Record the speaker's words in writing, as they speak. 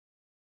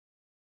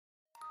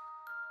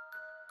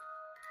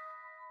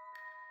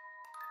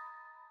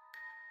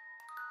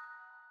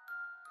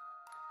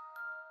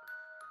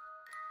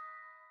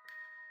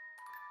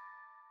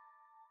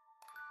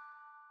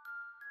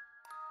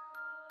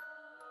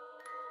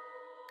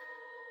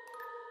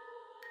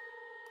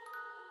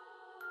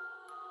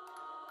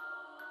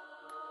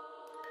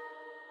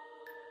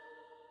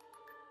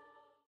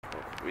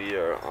We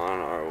are on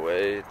our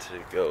way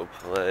to go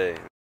play.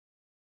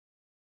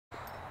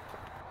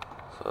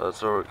 So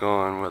that's where we're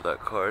going, where that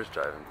car is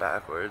driving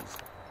backwards.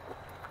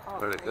 Oh,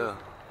 Where'd it go?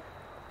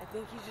 I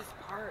think he just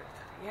parked.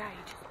 Yeah,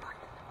 he just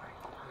parked in the parking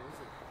lot. Where is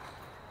he?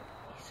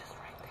 He's just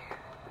right there.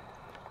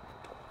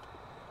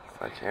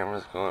 My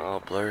camera's going all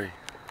blurry.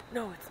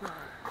 No, it's not.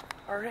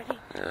 Already?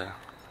 Yeah.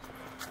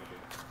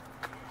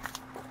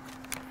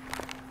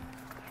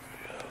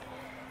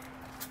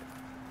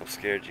 I'm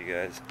scared, you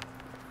guys.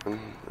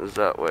 It's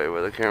that way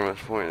where the camera's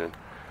pointed.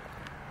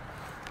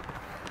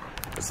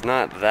 It's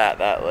not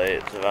that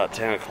late. It's about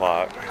 10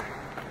 o'clock.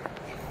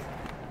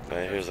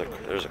 But there's a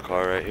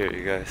car right here,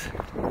 you guys.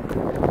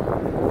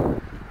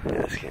 You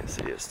guys can't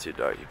see. It's too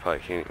dark. You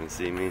probably can't even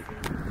see me.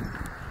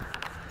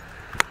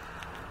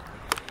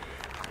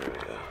 There we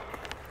go.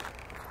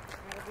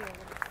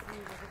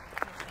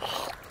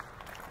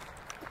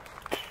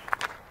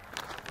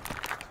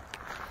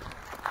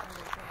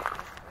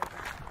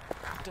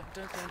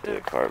 See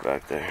a car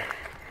back there.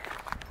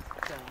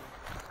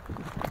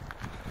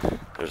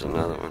 There's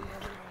another one.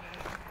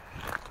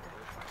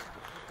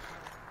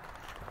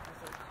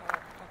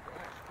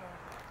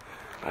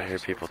 I hear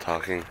people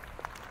talking.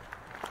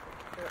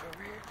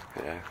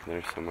 Yeah,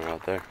 they're somewhere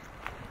out there.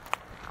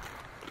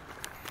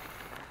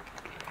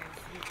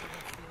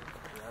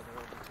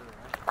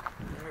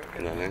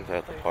 And I think they're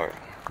at the park.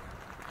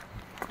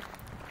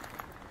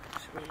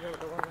 Should we go to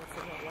the one that's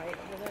in the light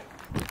over there?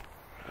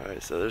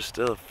 Alright, so there's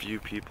still a few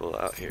people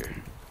out here.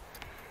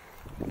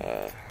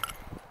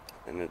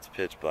 And it's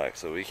pitch black,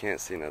 so we can't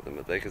see nothing,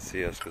 but they can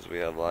see us because we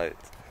have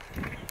lights.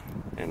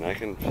 And I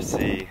can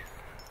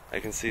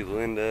see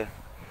Linda,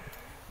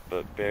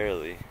 but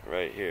barely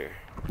right here.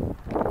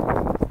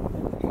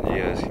 You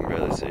guys can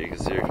barely see, you can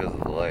see her because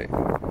of the light.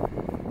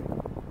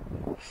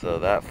 So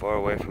that far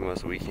away from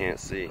us, we can't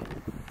see.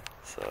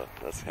 So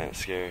that's kind of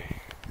scary.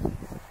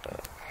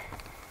 But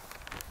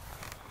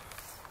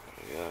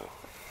there we go.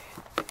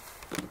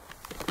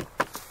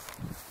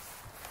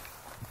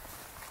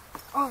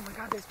 Oh my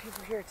god, there's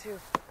people here too.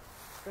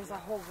 There's a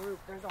whole group.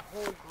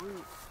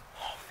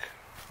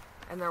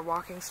 And they're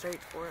walking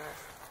straight for us.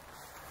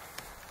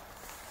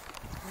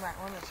 You might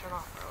want to turn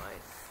off our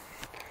lights.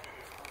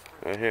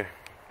 Right here.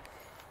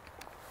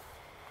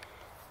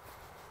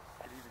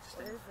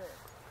 What is it?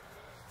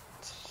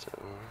 So,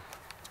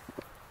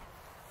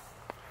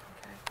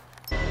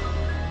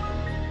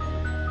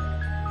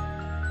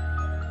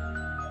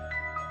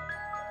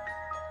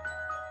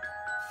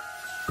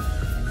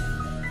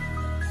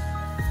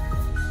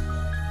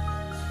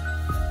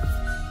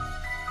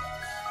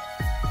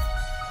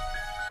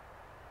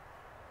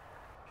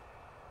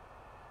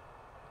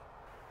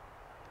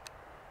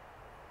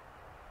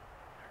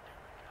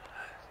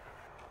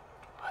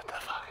 what the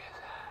fuck is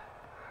that?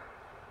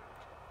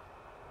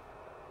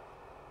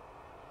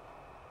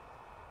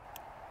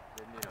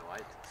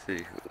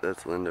 See,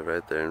 that's Linda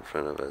right there in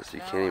front of us.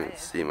 You can't even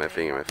see my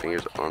finger. My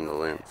finger's on the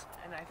lens.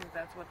 And I think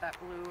that's what that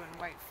blue and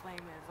white flame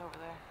is over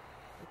there.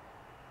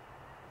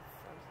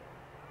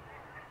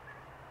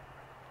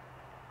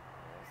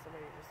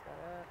 Somebody just got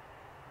up.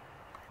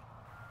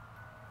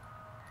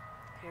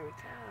 Here we go.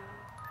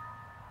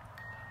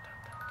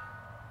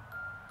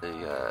 They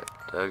got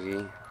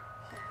Dougie,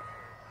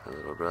 my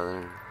little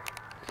brother,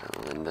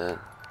 and Linda.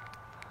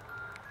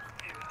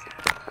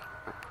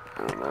 I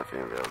don't know if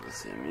you're gonna be able to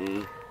see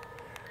me.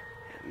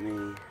 And me,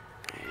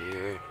 right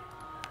here.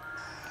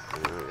 And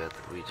then we got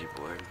the Ouija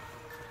board.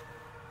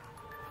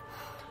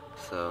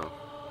 So,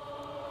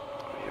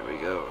 here we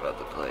go, we're about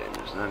to play, and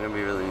there's not gonna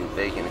be really any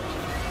bacon.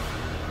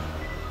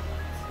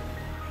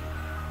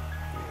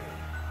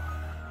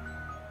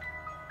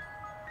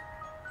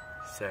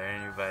 Is there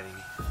anybody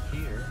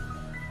here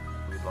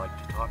who would like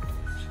to talk to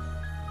us?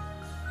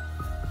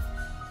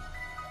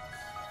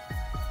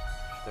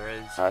 If there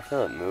is... I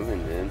feel it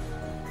moving, dude.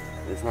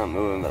 It's not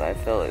moving, but I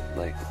feel it,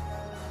 like...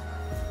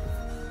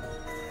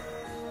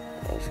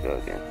 Let's go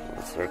again.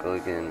 Let's circle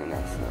again and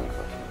ask another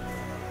question.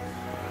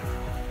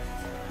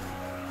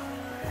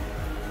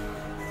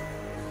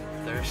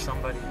 If there's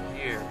somebody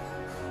here,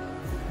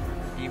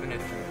 even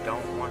if you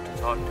don't want to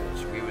talk to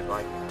us, we would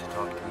like to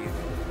talk to you.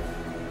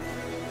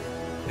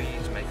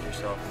 Please make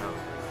yourself known.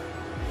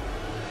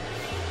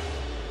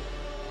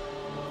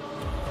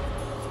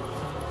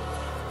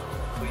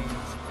 Please,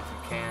 if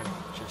you can,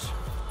 just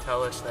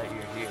tell us that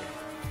you're here.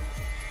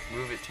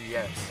 Move it to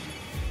yes.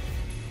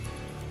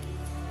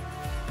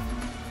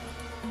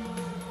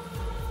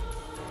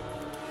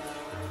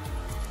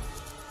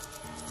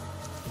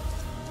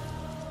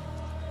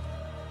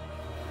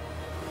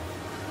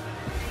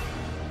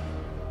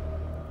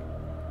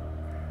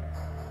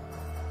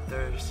 If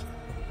there's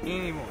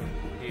anyone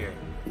here,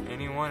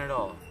 anyone at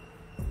all,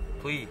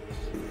 please,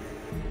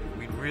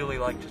 we'd really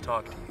like to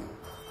talk to you.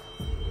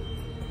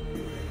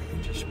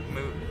 Just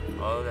move.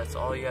 Oh, that's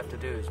all you have to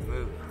do is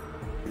move.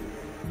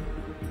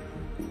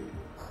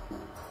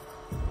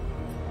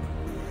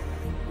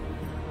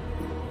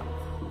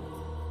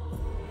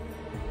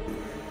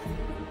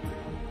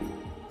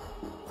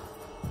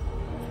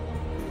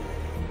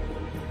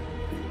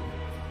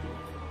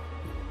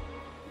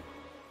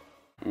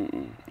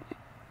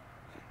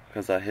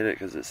 because I hit it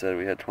because it said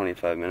we had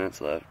 25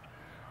 minutes left.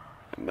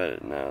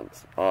 But now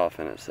it's off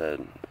and it says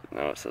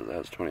it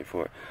has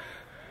 24.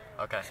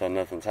 Okay. So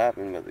nothing's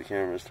happened, but the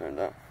camera's turned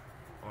on.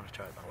 I want to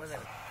try it.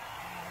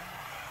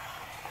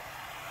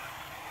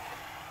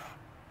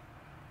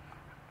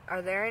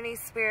 Are there any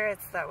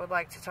spirits that would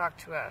like to talk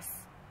to us?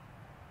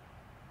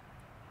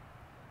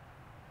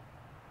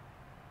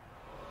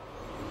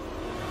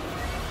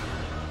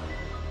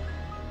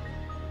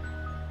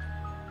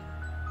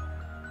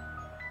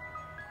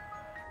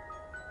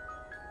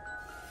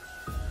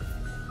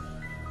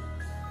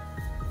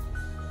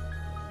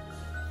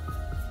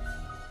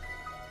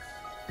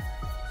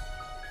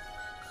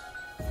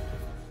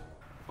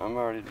 I'm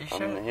already. You I'm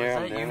sure? in here. Was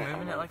I'm that you doing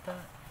moving it like that?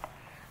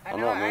 I I'm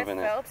know, not moving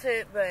I felt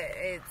it, but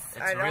it's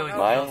I don't really know.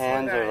 My if it's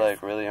hands you are guys.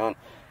 like really on,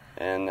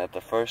 and at the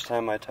first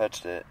time I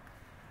touched it,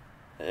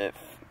 it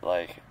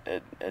That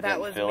didn't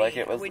was feel me. like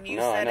it was. When you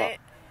No, I said know. it,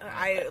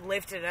 I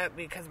lifted up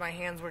because my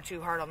hands were too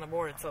hard on the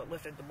board, so it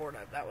lifted the board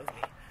up. That was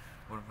me.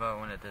 What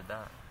about when it did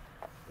that?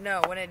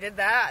 No, when it did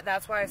that,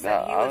 that's why I No,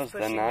 said he I was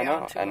then pushing I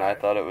down know, too and hard. I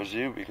thought it was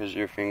you because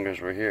your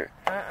fingers were here.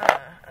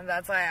 And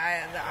that's why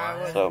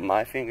I was. So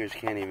my fingers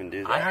can't even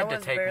do that. I had to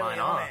was take barely mine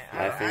on off. it.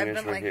 My I've fingers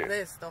been were like here.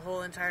 this the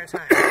whole entire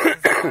time.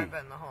 That's how I've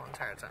been the whole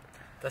entire time.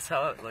 That's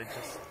how it, like,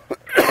 just...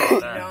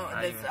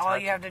 All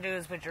you have to do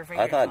is put your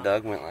fingers I thought on.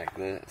 Doug went like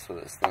this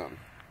with his thumb.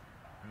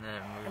 And then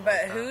it moved But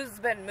like that. who's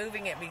been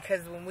moving it?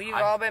 Because when we've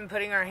all been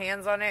putting our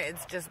hands on it,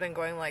 it's just been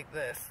going like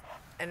this.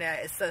 And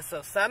so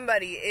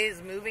somebody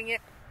is moving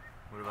it.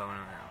 What about when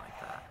it went like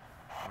that?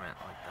 It went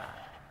like that.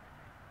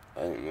 I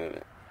didn't move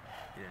it.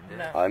 You didn't do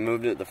No. it? I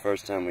moved it the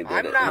first time we did it.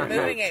 I'm not and it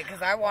moving moved. it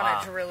because I want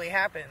Wow. it to really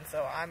happen.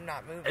 So I'm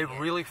not moving it. It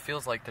really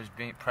feels like there's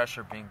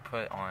pressure being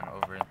put on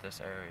over in this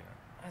area.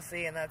 I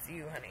see, and that's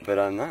you, honey. But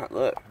I'm not.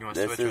 Look, You wanna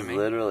this switch is with me?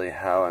 literally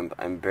how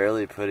I'm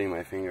barely putting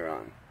my finger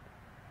on.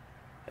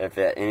 If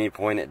at any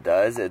point it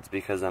does, it's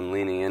because I'm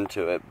leaning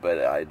into it. But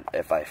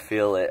if I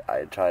feel it,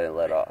 I try to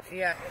let off.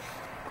 Yeah.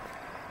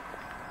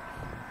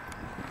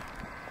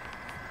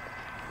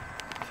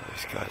 So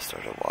these guys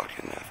started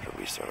walking after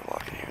we started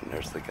walking here, and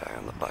there's the guy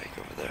on the bike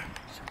over there.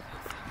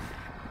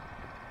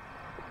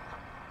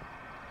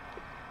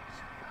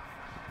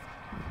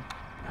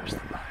 There's the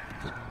bike.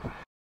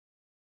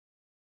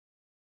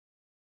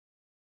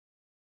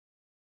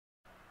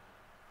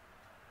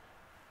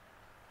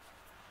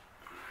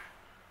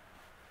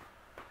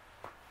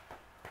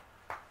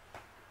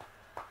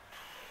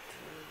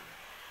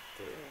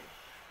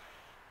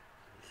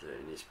 Is there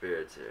any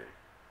spirits here?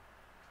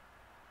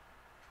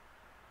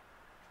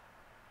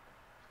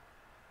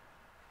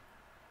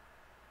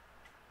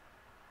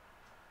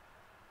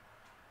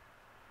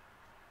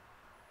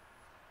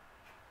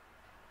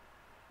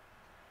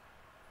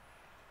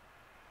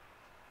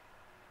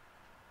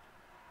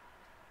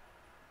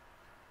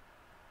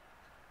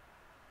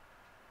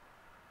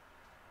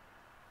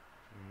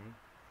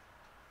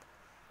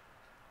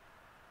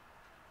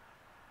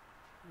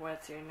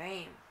 What's your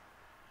name?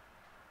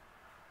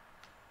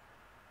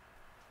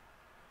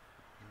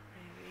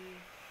 Maybe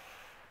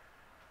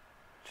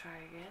try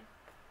again.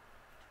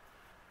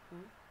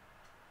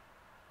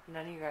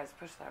 None of you guys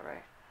pushed that,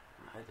 right?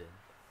 I did.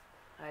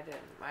 I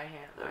didn't. My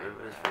hand.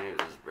 Everybody's fingers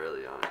is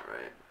barely on it,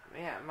 right?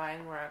 Yeah,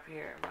 mine were up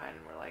here. Mine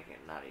were like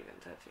not even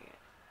touching it.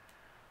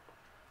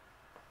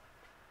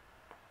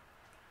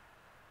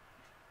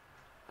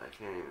 I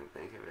can't even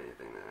think of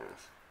anything to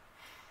ask.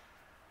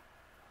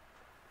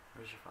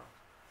 Where's your phone?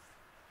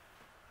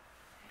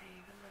 Yeah,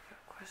 you can look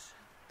up questions.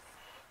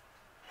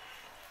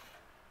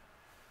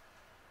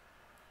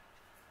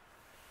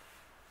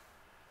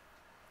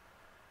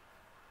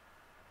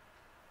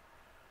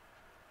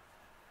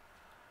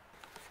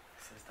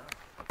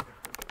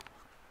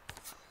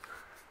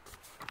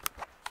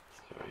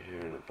 So we're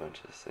hearing a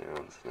bunch of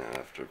sounds now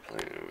after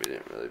playing it. We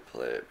didn't really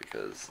play it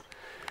because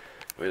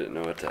we didn't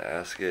know what to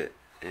ask it,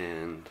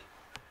 and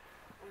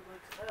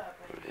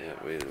yeah,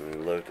 when we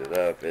looked it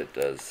up, it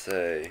does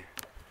say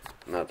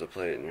not to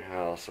play it in your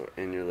house or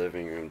in your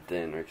living room,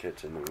 den, or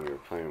kitchen, and we were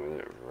playing with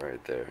it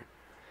right there.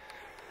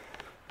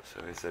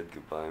 So we said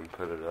goodbye and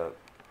put it up.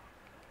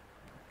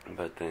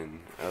 But then,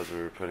 as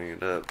we were putting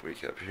it up, we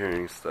kept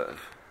hearing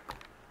stuff.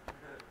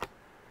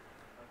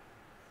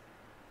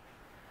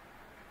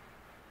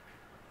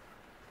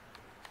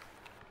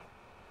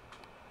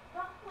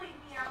 Don't leave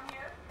me out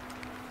here.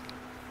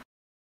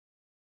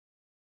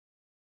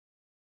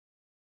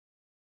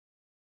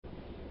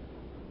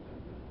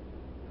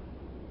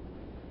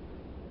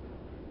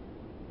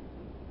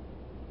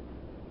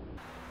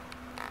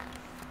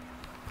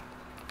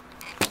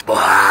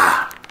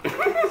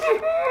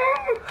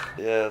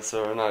 Yeah,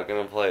 so we're not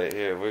gonna play it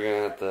here. We're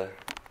gonna have to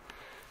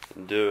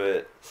do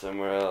it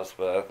somewhere else,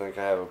 but I think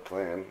I have a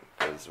plan,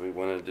 because we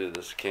want to do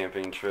this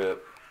camping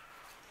trip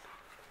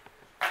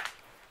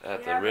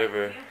at the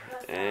river,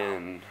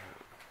 and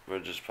we're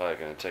just probably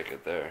gonna take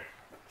it there.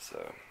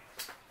 So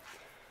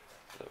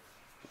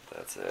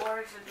that's it.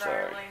 Or to dry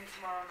Sorry. lane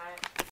tomorrow night.